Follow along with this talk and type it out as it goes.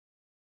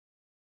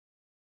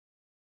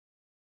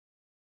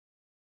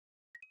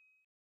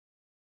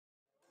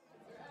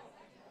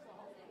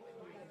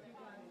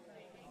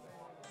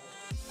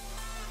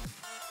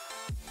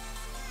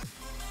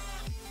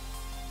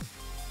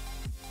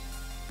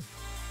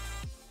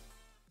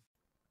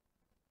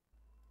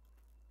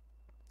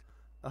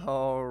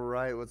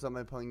Alright, what's up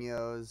my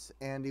pungos?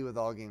 Andy with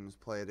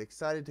Allgamesplayed.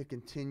 Excited to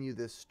continue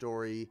this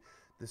story,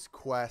 this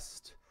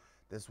quest,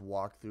 this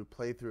walkthrough,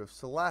 playthrough of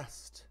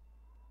Celeste.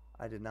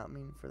 I did not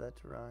mean for that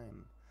to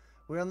rhyme.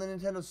 We're on the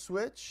Nintendo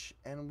Switch,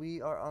 and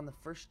we are on the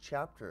first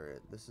chapter.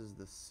 This is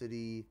the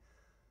city,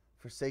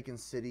 Forsaken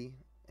City,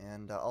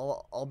 and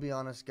I'll be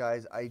honest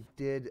guys, I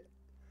did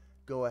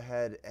go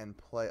ahead and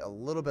play a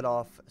little bit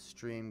off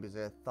stream because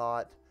I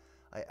thought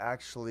I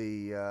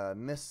actually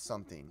missed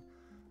something.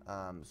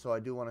 So I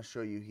do want to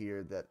show you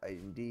here that I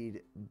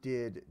indeed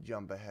did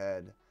jump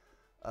ahead.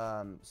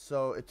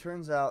 So it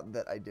turns out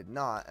that I did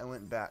not. I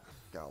went back.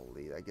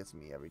 Golly, that gets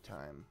me every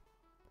time.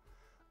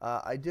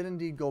 I did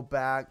indeed go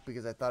back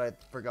because I thought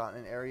I'd forgotten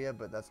an area,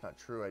 but that's not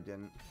true. I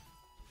didn't.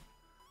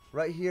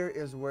 Right here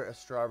is where a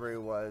strawberry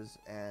was,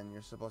 and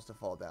you're supposed to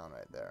fall down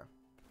right there.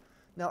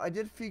 Now, I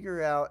did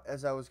figure out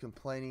as I was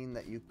complaining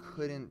that you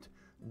couldn't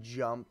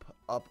jump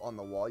up on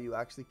the wall. You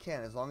actually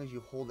can, as long as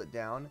you hold it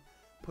down.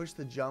 Push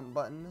the jump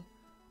button.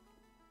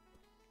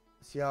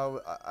 See how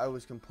I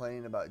was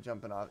complaining about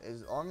jumping off?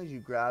 As long as you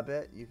grab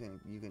it, you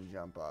can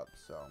jump up.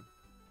 So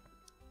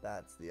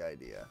that's the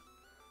idea.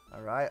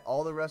 All right,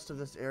 all the rest of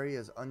this area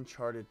is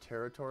uncharted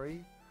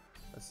territory.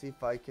 Let's see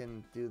if I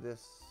can do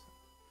this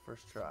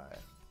first try.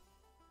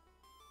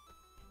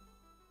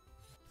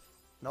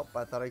 Nope,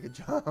 I thought I could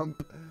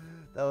jump.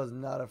 That was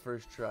not a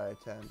first try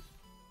attempt.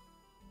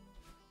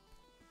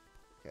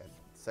 Okay,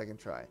 second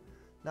try.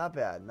 Not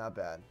bad, not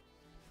bad.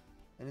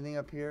 Anything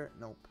up here?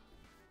 Nope.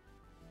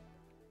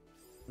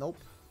 Nope.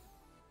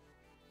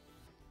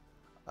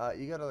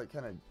 You gotta like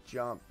kind of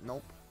jump.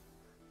 Nope.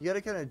 You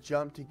gotta kind of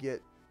jump to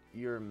get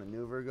your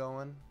maneuver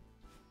going.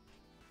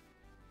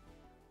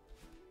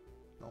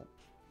 Nope.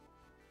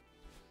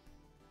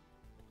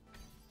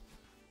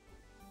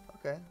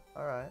 Okay.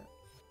 All right.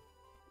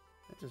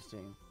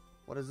 Interesting.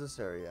 What is this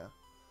area?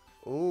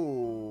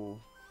 Ooh.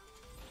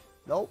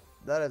 Nope.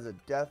 That is a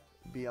death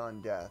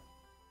beyond death.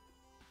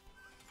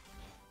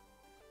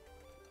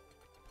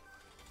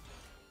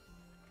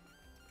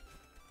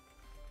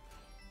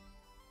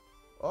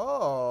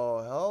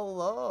 Oh,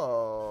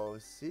 hello.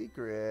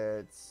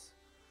 Secrets.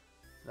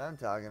 That's what I'm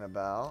talking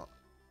about.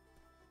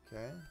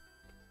 Okay.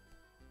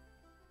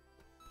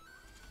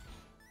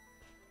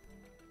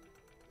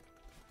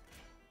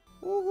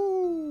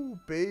 Woohoo!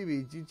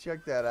 Baby, did you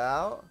check that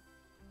out?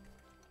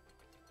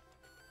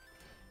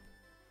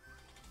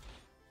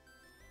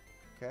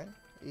 Okay.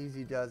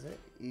 Easy does it.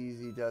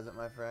 Easy does it,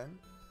 my friend.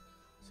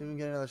 So we can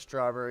get another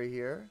strawberry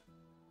here.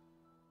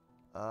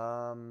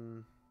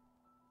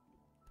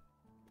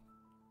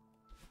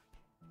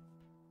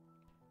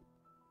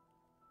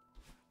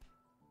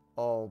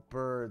 Oh,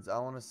 birds. I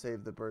want to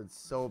save the birds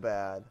so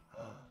bad.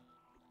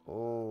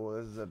 Oh,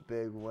 this is a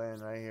big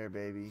win right here,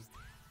 baby.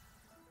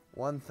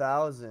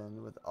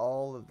 1,000 with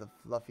all of the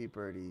fluffy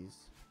birdies.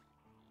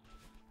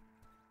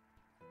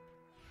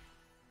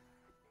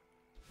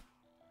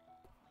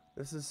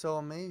 This is so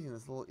amazing,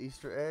 this little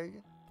Easter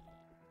egg.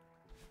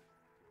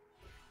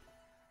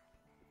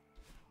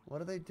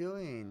 What are they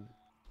doing?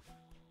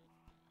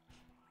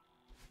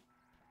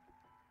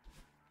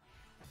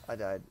 I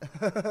died.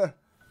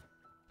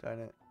 Darn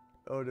it.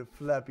 Oh, the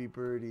flappy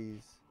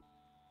birdies.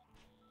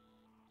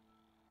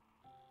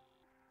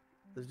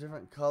 There's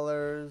different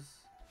colors.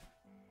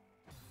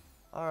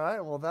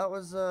 Alright, well that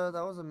was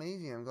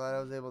amazing. I'm glad I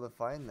was able to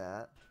find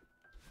that.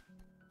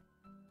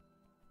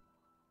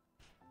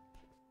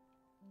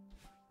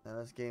 And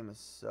this game is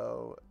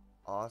so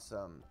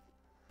awesome.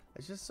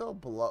 It's just so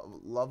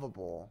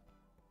lovable.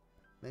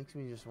 Makes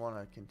me just want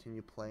to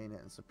continue playing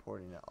it and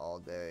supporting it all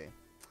day.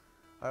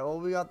 Alright, well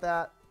we got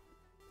that.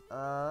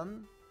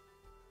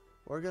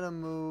 We're gonna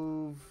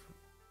move.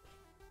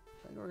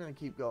 I think we're gonna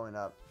keep going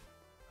up.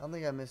 I don't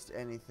think I missed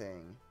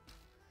anything.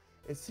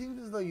 It seems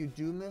as though you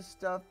do miss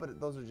stuff, but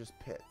those are just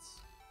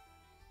pits.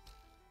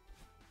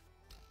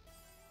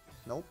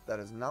 Nope, that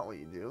is not what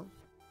you do.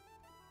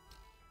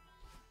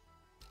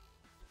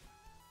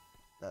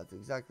 That's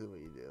exactly what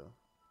you do.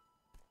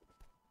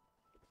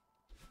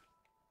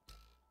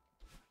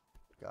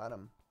 Got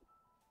him.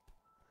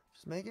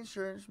 Just making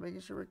sure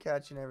we're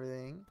catching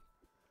everything.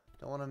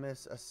 Don't want to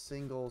miss a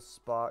single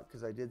spot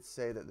because I did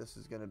say that this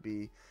is going to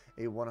be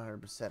a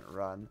 100%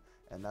 run,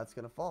 and that's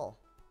going to fall.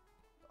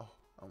 Oh,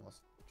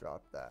 almost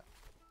dropped that.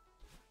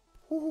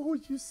 Oh,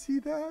 you see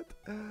that?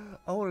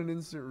 I want an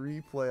instant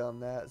replay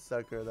on that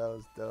sucker. That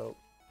was dope.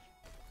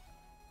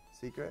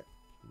 Secret?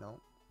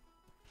 Nope.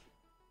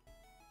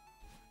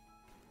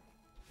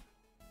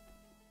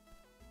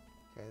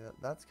 Okay,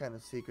 that's kind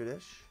of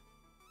secret-ish.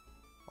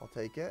 I'll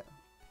take it.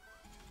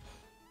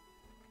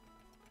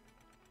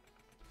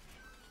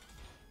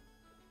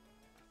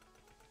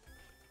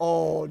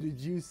 Oh, did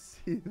you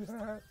see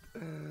that?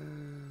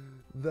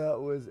 That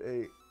was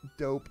a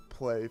dope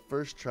play.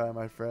 First try,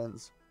 my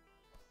friends.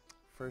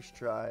 First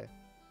try.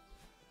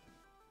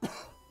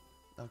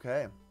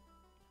 Okay.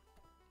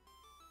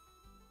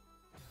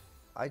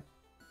 I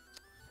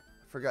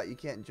forgot you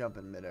can't jump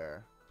in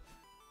midair.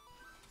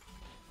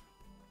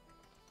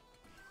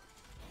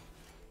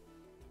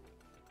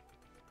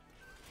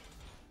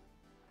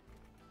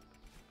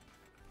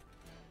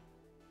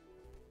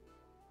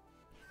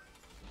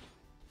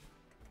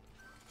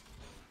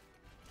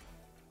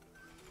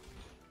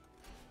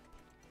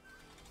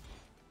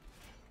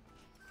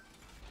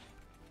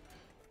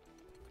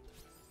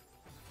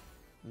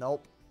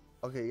 Nope.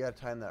 Okay, you gotta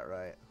time that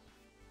right.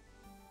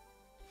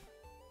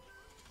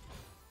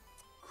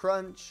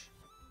 Crunch.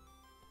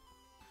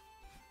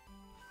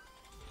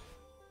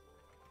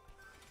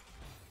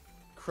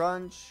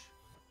 Crunch.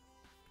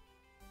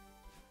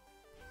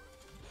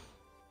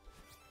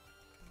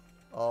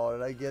 Oh,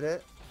 did I get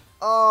it?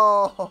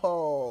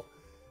 Oh,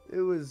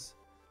 it was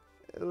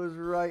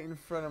right in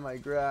front of my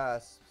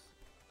grasp.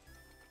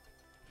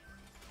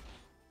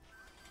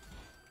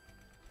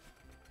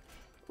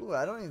 Ooh,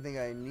 I don't even think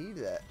I need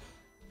it.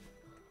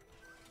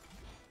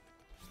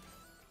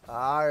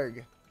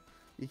 Arg.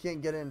 You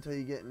can't get it until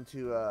you get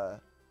into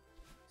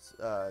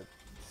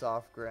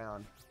soft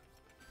ground.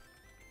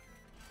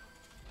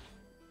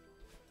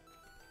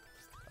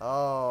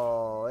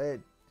 Oh,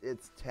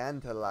 it's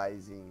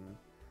tantalizing.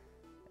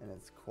 And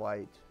it's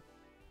quite...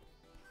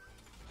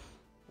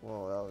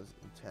 Whoa, that was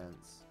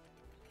intense.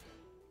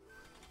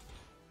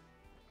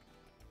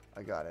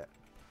 I got it.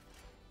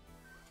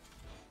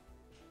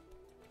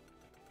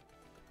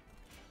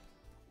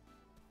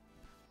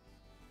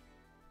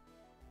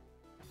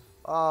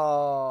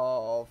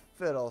 Oh,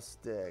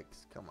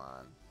 fiddlesticks. Come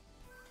on.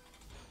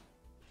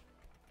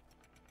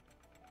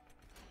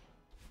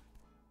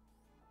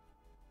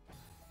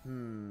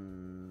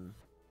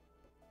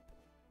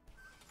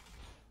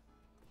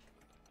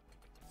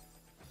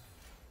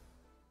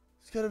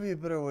 There's gotta be a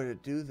better way to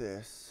do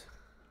this.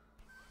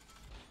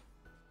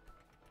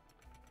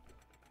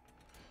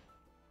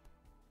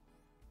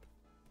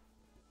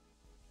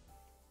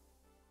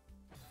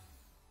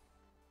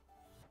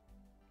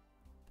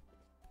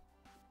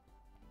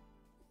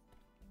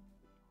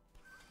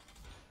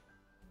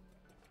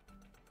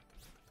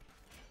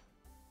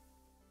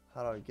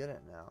 How do I get it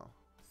now?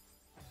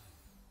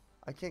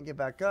 I can't get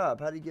back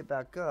up. How do you get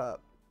back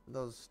up?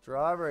 Those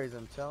strawberries,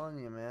 I'm telling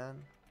you, man.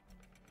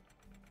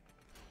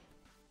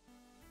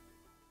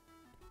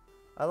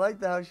 I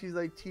like how she's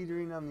like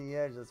teetering on the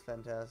edge. That's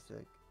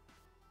fantastic.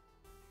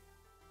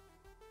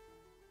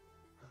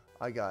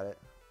 I got it.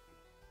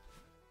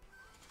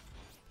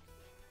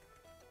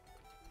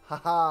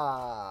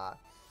 Haha!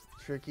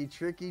 Tricky,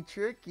 tricky,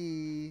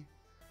 tricky.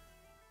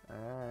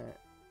 Alright.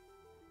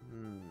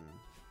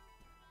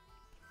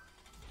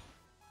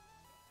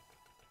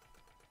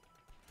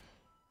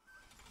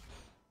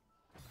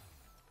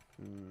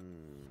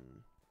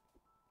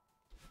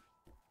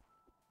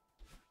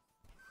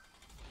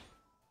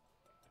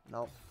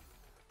 Nope.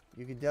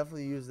 You can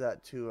definitely use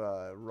that to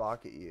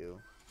rocket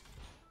you.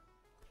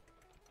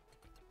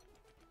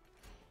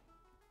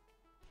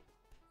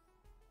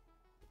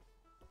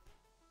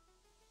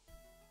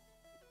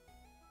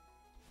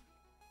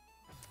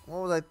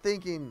 What was I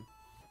thinking?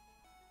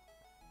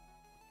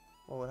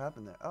 What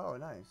happened there? Oh,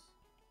 nice.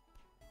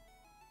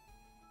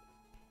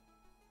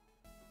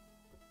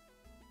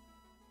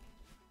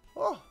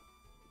 Oh!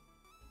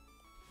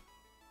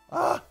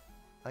 Ah!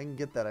 I can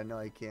get that. I know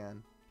I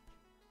can.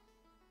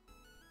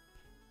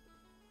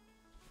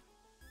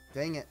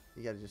 Dang it.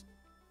 You gotta just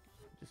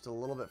a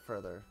little bit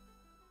further.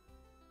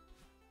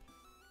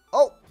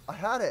 Oh! I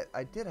had it.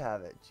 I did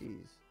have it.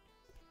 Jeez.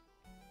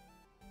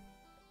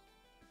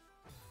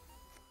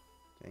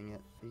 Dang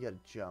it. You gotta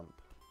jump.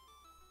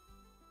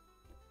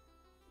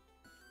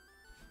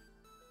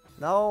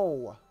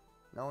 No!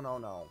 No, no,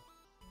 no.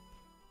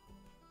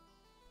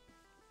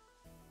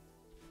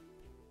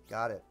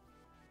 Got it.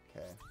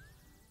 Okay.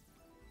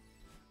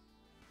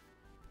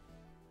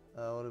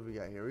 What have we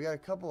got here? We got a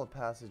couple of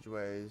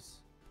passageways.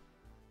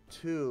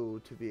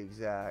 2 to be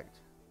exact.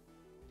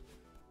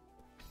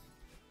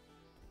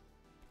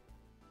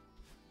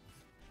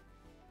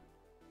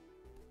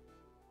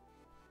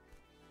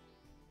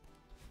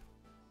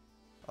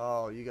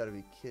 Oh, you gotta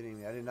be kidding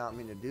me. I did not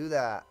mean to do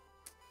that.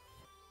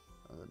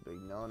 That was a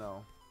big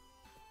no-no.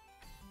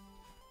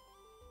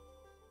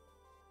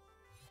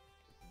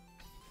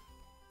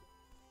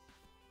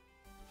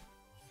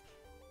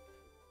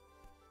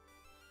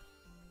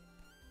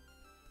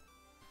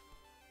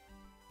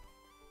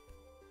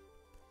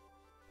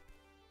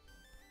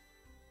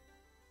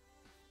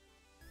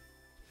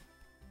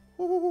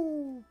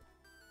 Ooh,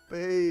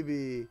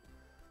 baby.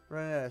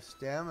 Running out of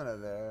stamina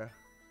there.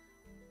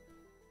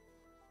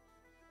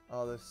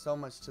 Oh, there's so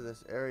much to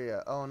this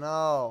area. Oh,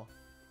 no.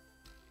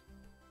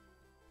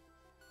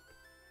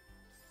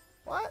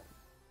 What?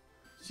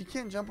 She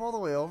can't jump all the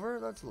way over?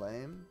 That's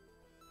lame.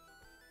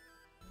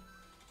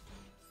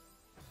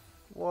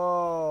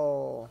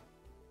 Whoa.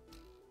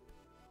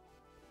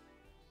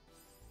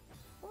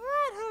 What?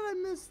 How did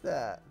I miss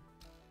that?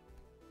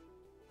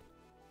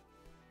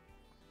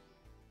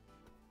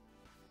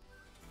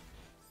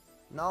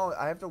 No,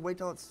 I have to wait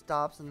till it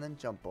stops and then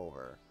jump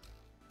over.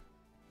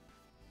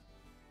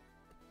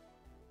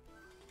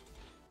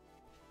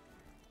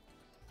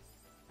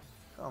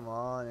 Come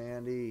on,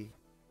 Andy.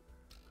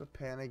 Quit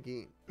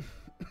panicking.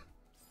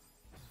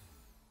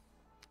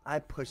 I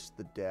pushed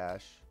the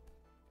dash.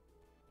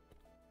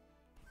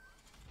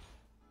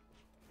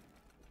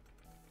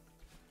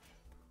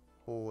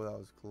 Oh, that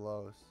was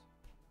close.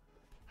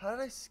 How did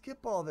I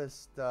skip all this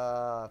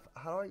stuff?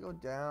 How do I go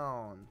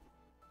down?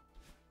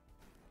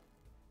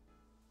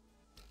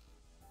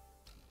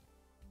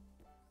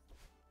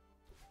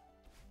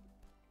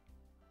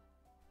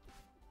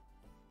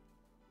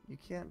 You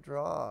can't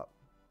drop.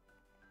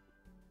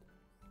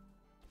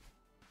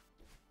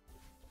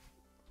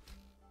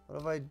 What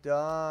have I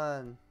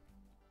done?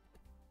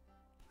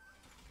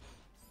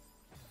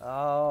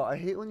 Oh, I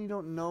hate when you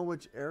don't know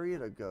which area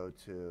to go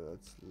to.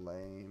 That's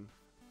lame.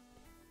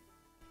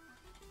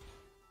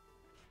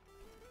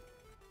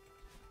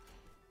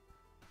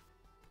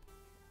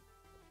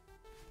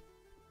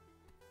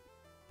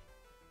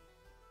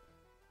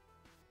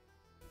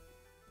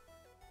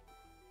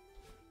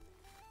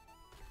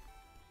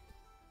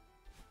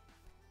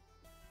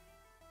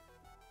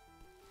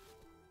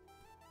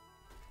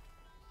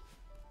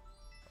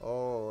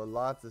 Oh,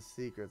 lots of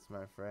secrets,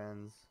 my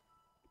friends.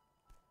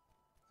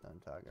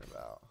 That's what I'm talking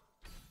about.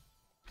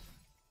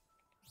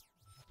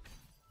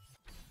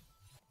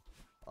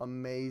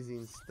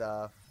 Amazing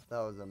stuff. That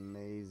was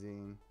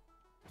amazing.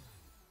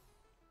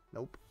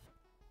 Nope.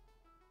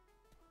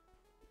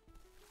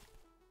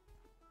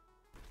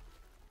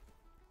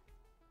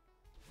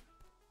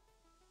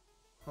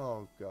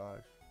 Oh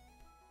gosh.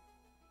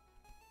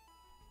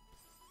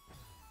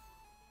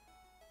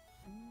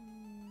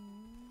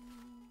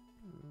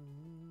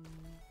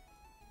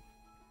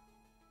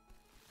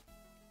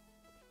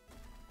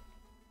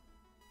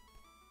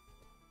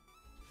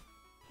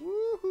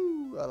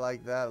 Woohoo! I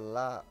like that a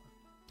lot.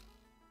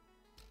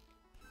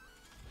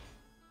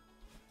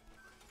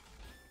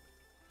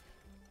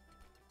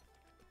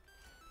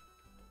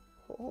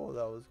 Oh,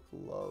 that was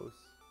close.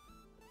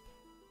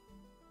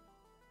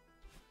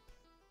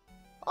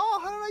 Oh,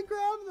 how did I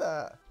grab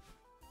that?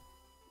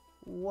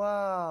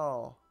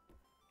 Wow.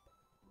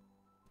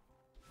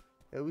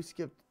 Yeah, we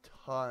skipped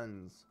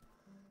tons.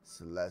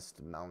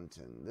 Celeste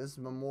Mountain. This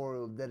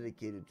memorial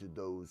dedicated to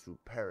those who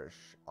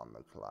perish on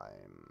the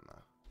climb.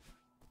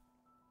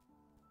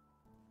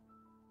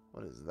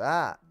 What is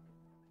that?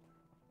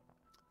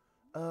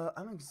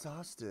 I'm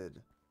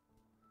exhausted.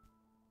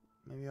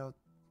 Maybe I'll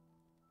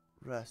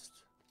rest.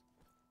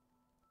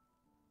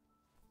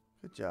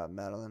 Good job,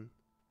 Madeline.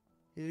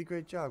 You did a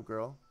great job,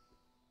 girl.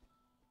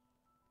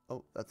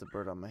 Oh, that's a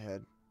bird on my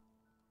head.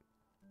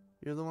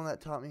 You're the one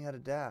that taught me how to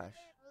dash.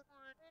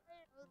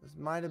 This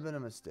might have been a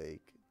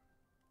mistake.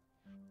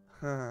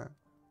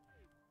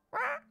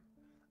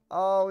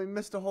 Oh, we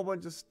missed a whole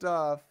bunch of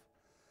stuff.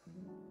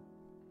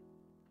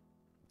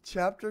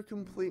 Chapter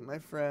complete, my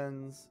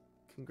friends.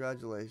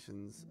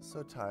 Congratulations.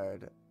 So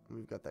tired.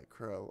 We've got that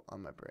crow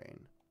on my brain.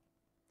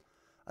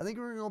 I think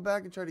we're going to go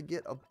back and try to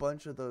get a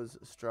bunch of those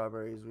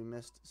strawberries. We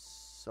missed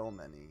so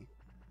many.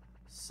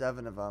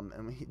 7 of them,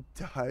 and we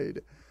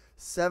died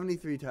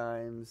 73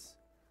 times.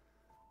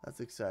 That's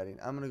exciting.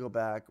 I'm going to go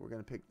back. We're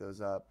going to pick those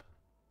up.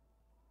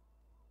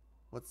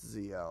 What's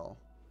ZL?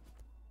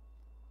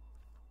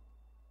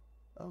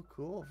 Oh,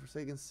 cool.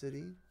 Forsaken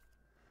City.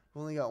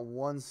 We've only got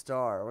 1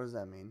 star. What does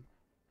that mean?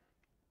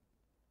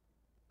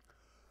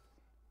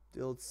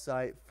 Build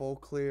site, full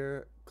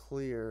clear,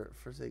 clear,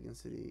 Forsaken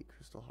City,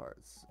 Crystal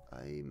Hearts.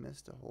 I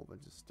missed a whole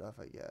bunch of stuff,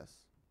 I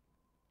guess.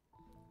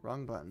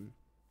 Wrong button.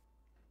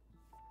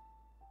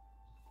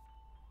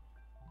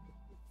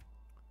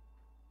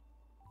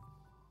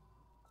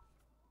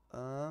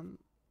 Oh,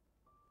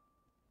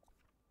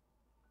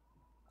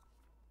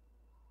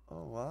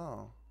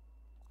 wow.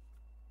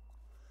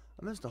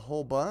 I missed a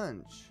whole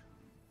bunch.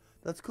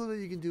 That's cool that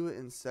you can do it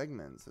in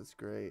segments. That's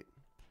great.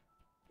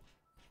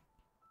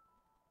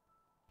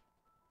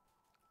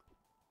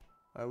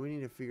 Alright, we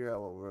need to figure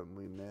out what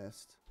we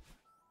missed.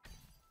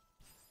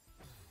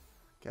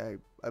 Okay,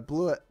 I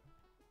blew it.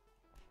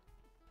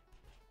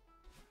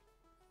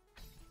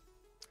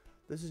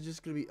 This is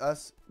just going to be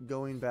us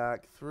going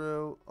back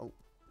through. Oh.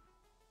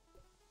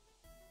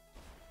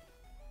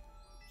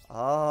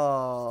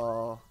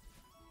 Oh.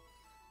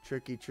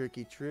 Tricky,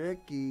 tricky,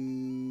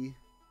 tricky.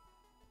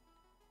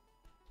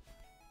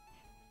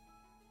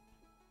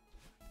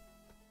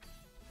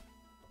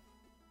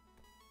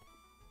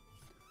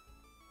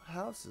 What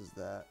house is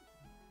that?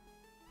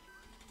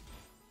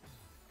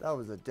 That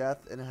was a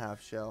death and a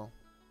half shell.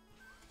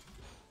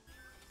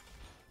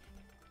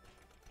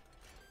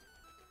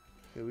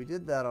 Okay, we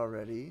did that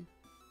already.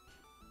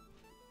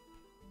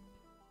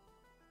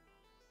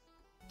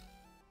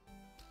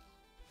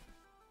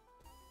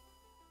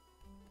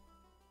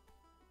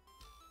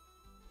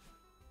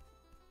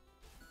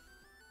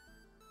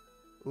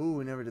 Ooh,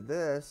 we never did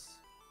this.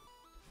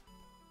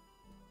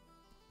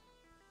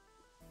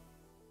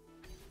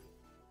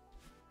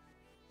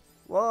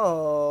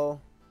 Whoa.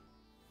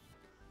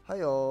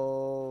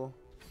 Hi-yo.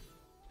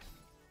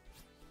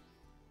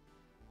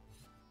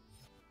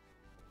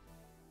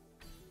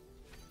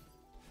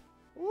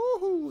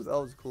 Woohoo, that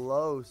was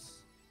close.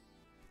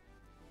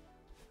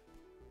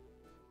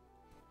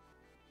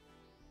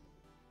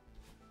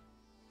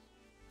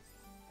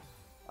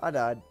 I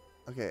died.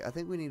 Okay, I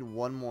think we need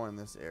 1 more in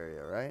this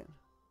area, right?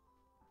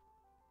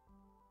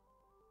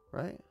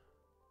 Right?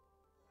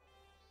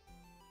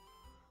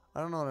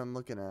 I don't know what I'm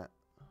looking at.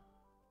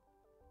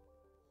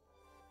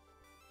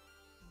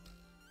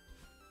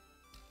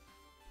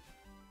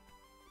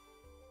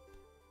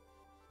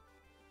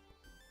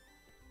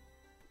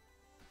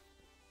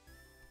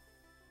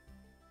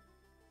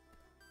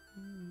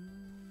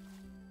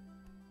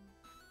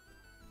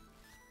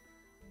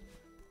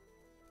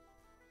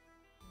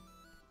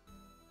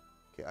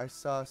 I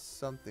saw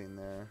something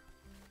there.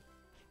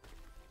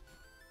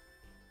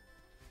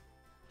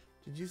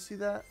 Did you see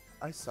that?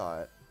 I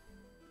saw it.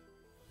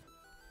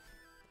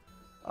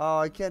 Oh,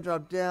 I can't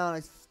drop down.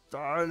 I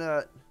started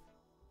it.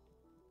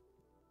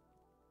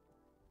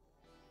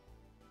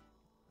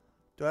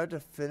 Do I have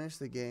to finish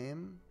the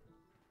game?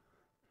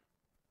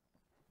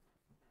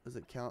 Does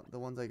it count the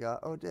ones I got?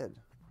 Oh, it did.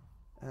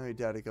 And we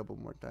died a couple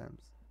more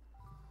times.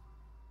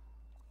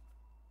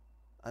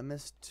 I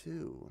missed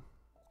 2.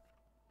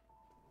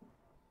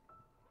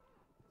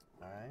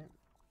 Alright.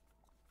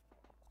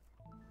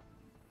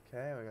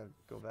 Okay, we gotta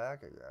go back,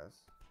 I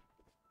guess.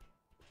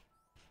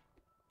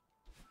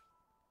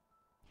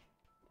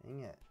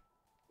 Dang it.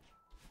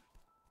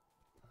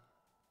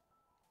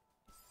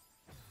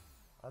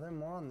 Are there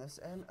more on this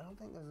end? I don't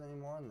think there's any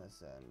more on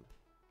this end.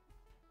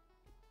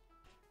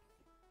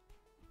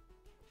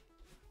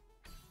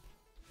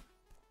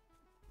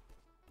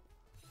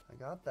 I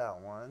got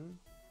that one.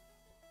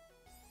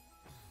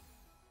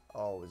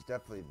 Oh, it was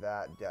definitely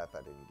that death I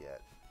didn't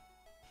get.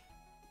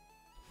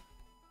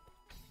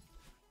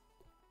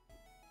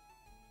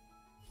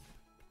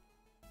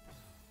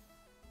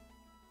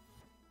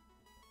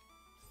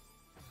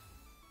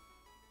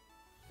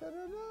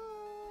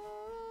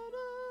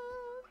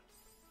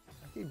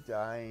 I keep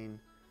dying.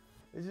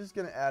 It's just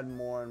gonna add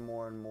more and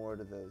more and more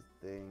to the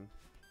thing.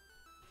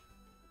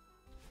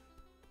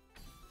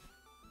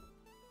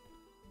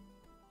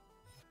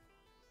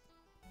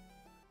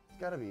 It's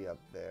gotta be up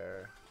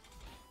there.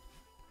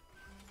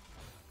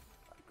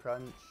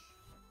 Crunch.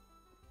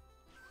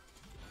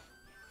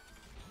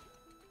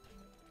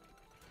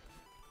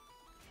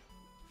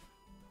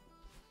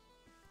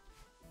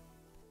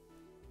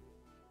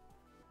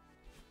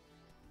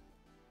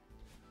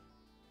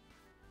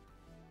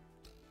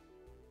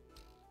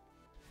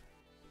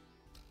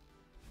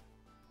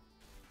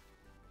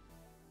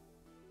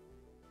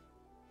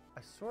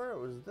 I swear it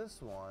was this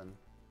one.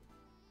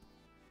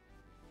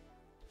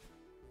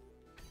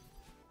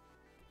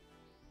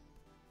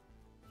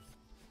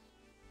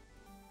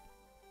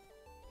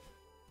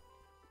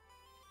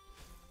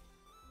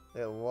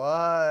 It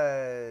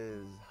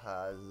was.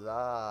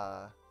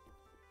 Huzzah.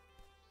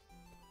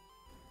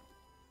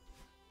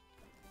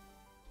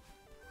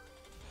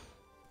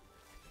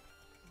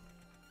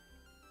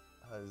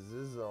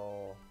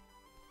 Hazizzle.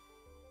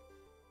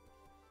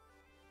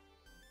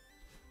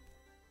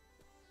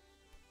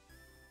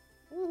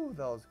 Ooh,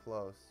 that was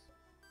close.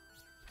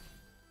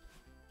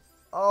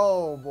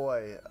 Oh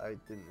boy, I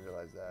didn't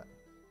realize that.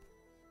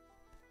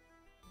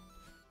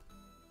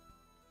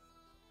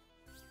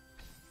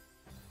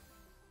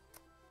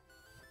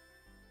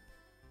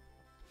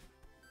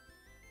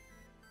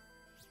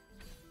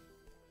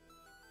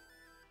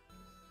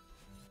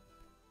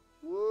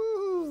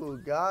 Woo,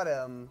 got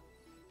him.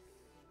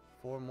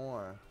 4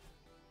 more.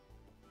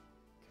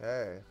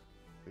 Okay,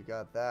 we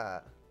got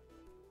that.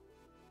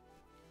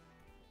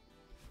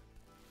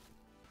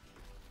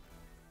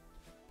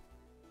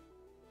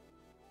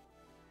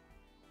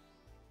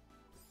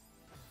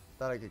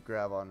 Thought I could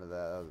grab onto that.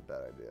 That was a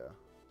bad idea.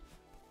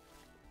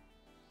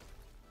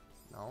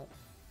 No.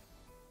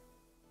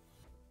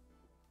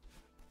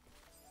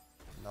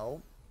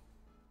 Nope.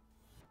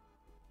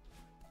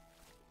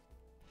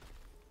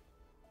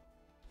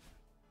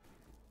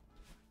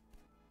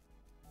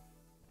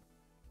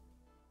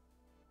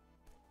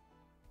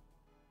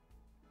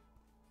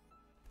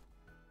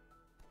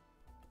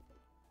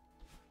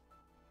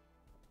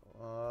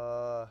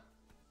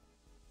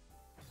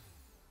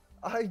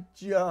 I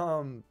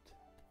jumped.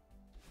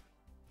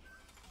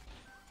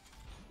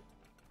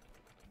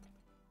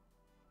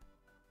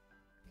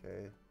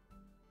 Okay.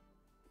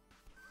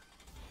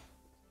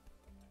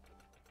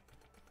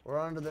 We're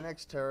on to the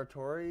next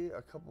territory.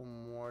 A couple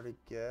more to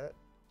get.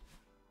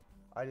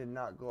 I did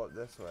not go up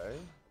this way.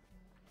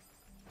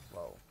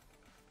 Whoa.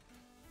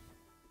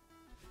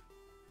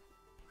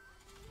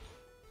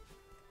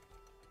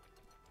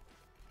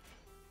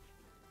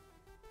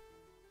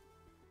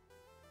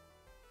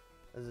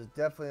 This is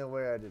definitely a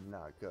way I did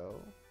not go.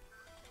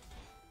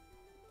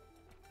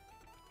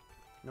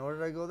 Nor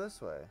did I go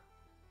this way.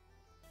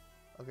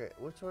 Okay,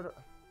 which way do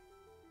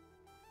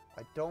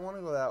I don't want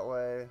to go that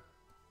way.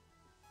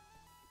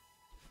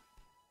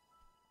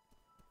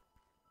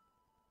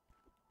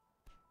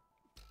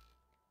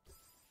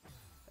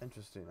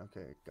 Interesting.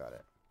 Okay, got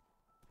it.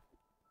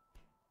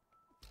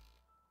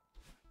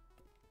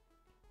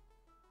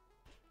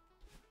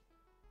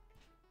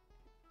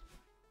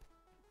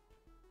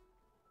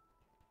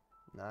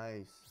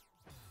 Nice.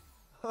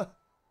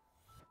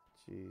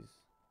 Jeez.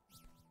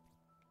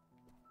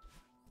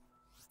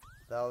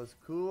 That was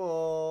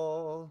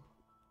cool.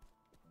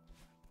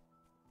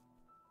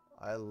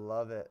 I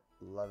love it.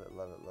 Love it,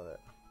 love it, love it.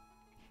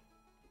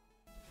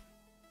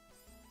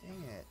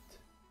 Dang it.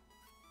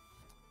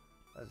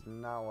 That's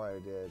not what I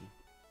did.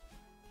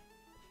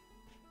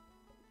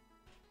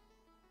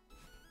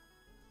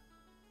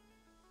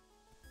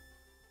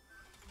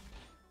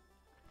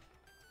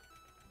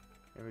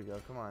 Here we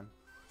go, come on.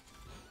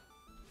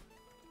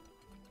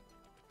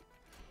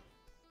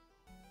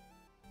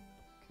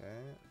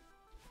 Okay.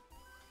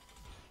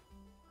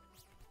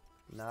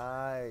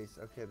 Nice.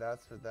 Okay,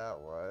 that's what that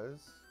was.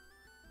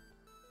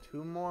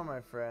 2 more, my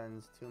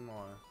friends. 2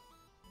 more.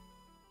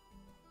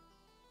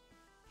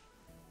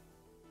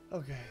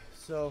 Okay,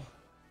 so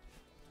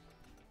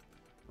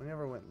we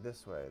never went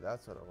this way.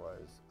 That's what it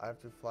was. I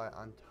have to fly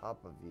on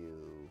top of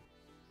you.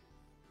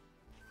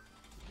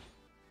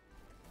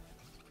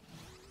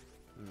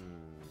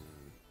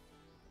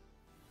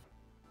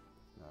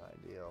 Not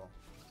ideal.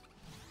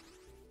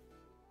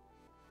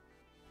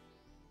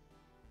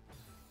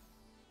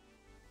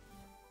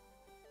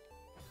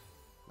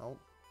 Nope.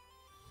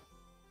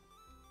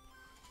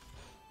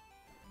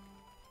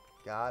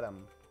 Got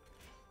him.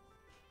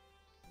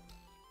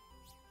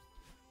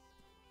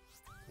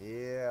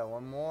 Yeah,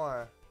 one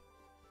more.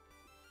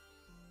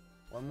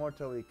 One more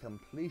till we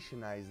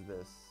completionize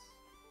this.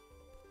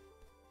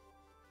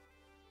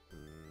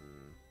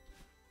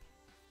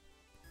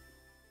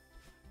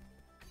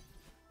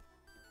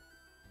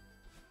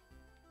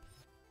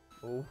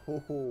 Oh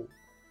ho ho.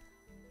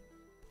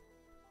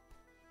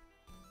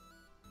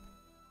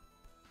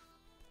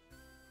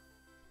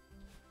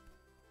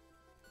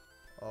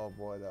 Oh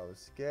boy, that was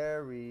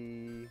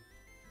scary.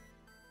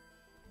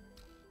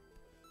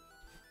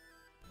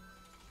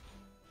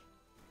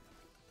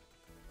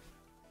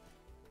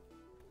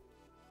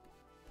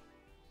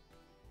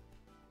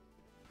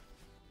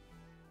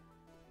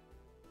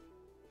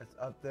 It's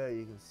up there,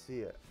 you can see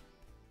it.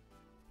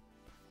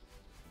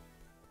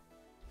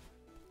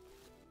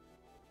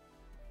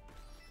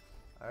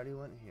 I already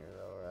went here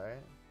though,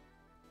 right?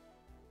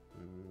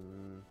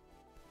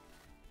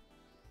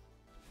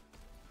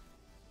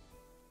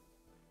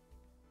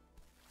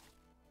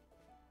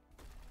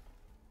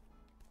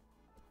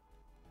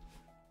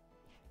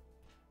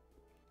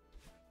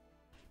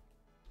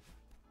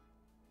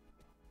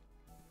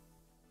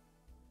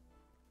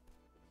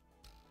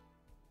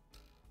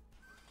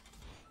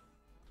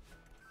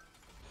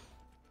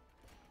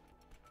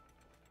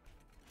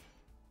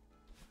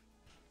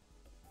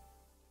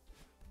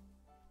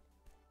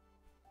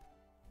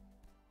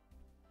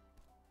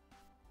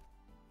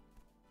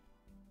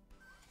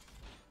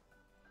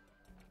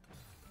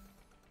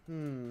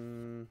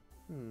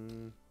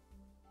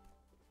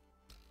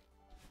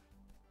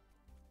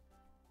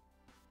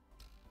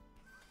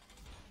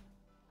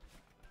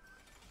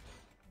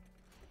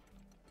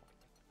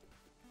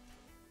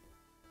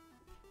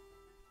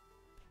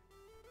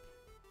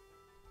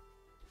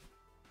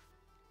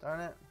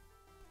 Darn it.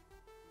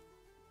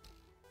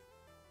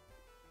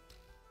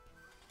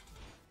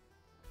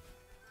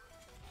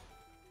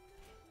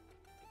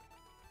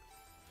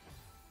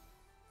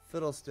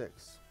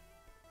 Fiddlesticks.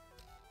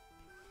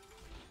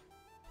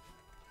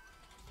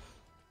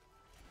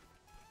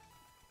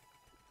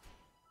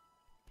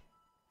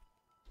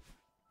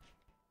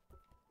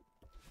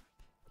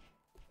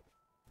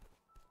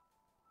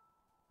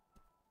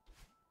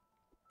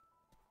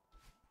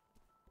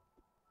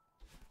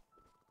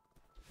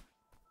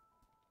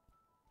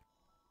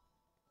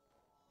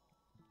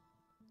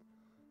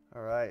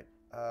 All right.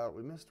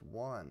 We missed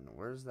one.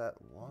 Where's that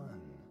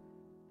one?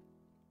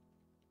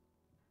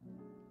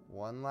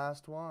 One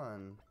last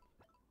one.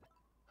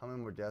 How many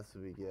more deaths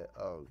did we get?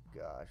 Oh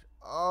gosh.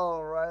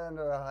 Oh, right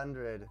under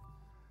 100.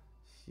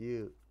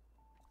 Shoot.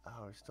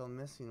 Oh, we're still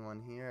missing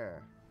one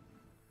here.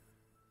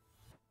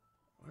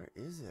 Where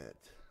is it?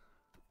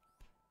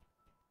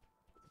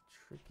 The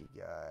tricky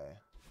guy.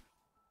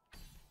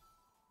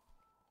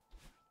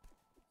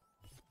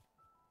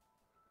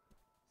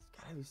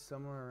 It's gotta be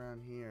somewhere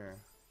around here.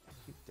 I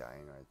keep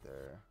dying right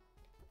there.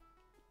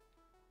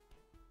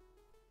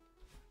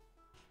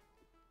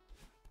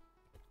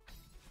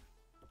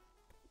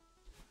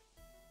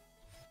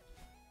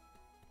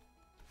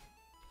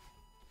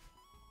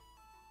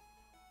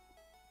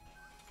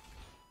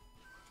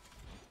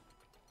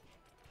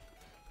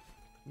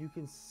 You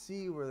can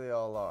see where they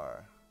all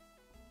are.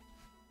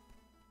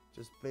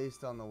 Just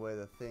based on the way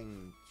the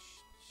thing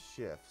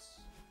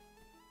shifts.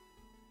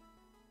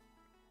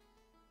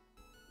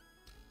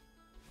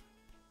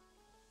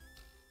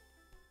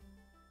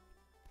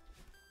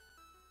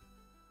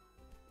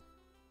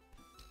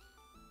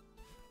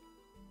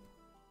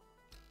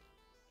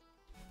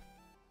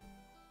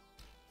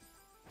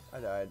 I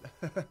died.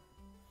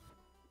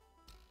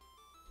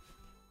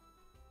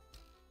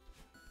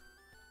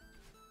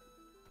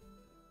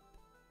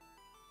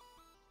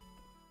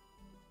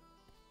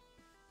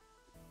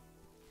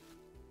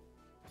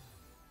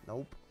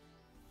 Nope.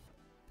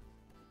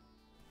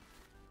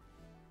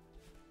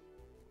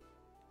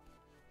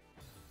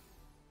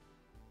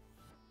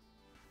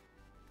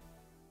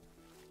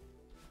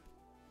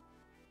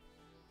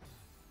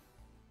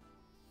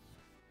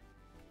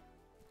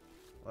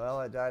 Well,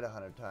 I died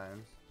 100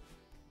 times.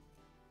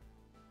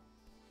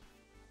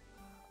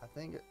 I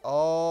think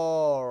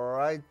oh,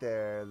 right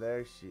there.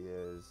 There she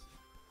is.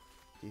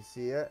 Do you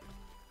see it?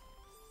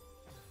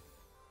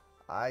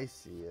 I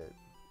see it.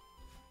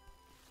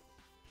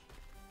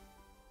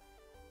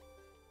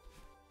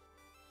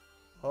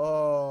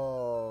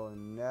 Oh,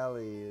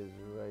 Nelly is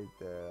right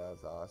there.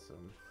 That's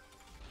awesome.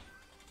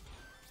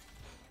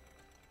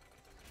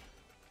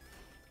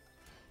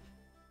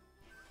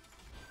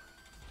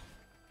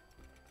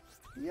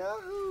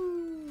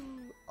 Yahoo!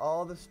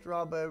 All the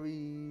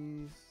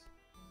strawberries.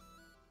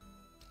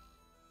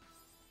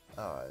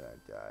 Oh,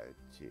 I died.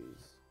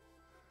 Jeez.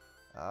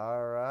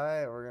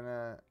 Alright, we're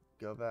gonna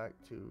go back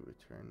to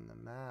return the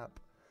map.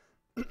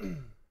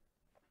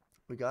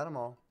 We got them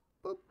all.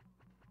 Boop.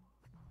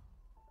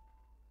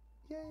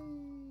 Yay!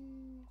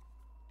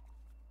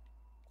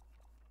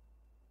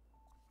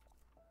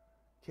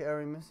 Okay, are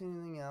we missing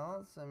anything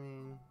else? I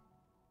mean,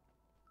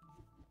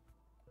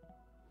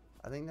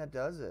 I think that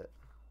does it.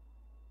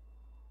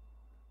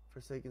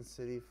 Forsaken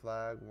City,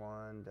 flag,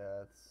 1,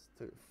 deaths.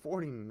 Took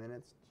 40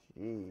 minutes.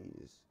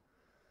 Jeez.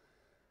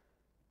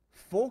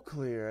 Full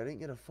clear. I didn't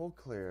get a full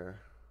clear.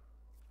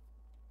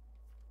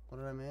 What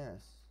did I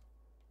miss?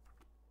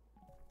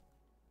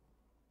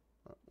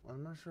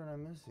 I'm not sure what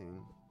I'm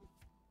missing.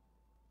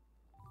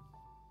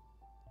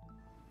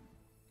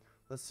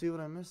 Let's see what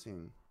I'm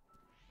missing.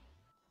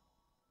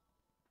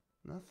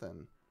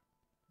 Nothing.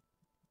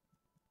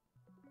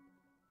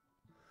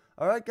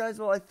 Alright guys,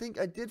 well I think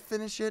I did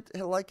finish it.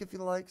 Hit like if you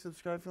like,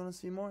 subscribe if you want to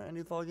see more, and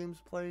with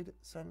Allgamesplayed,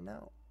 signing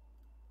out.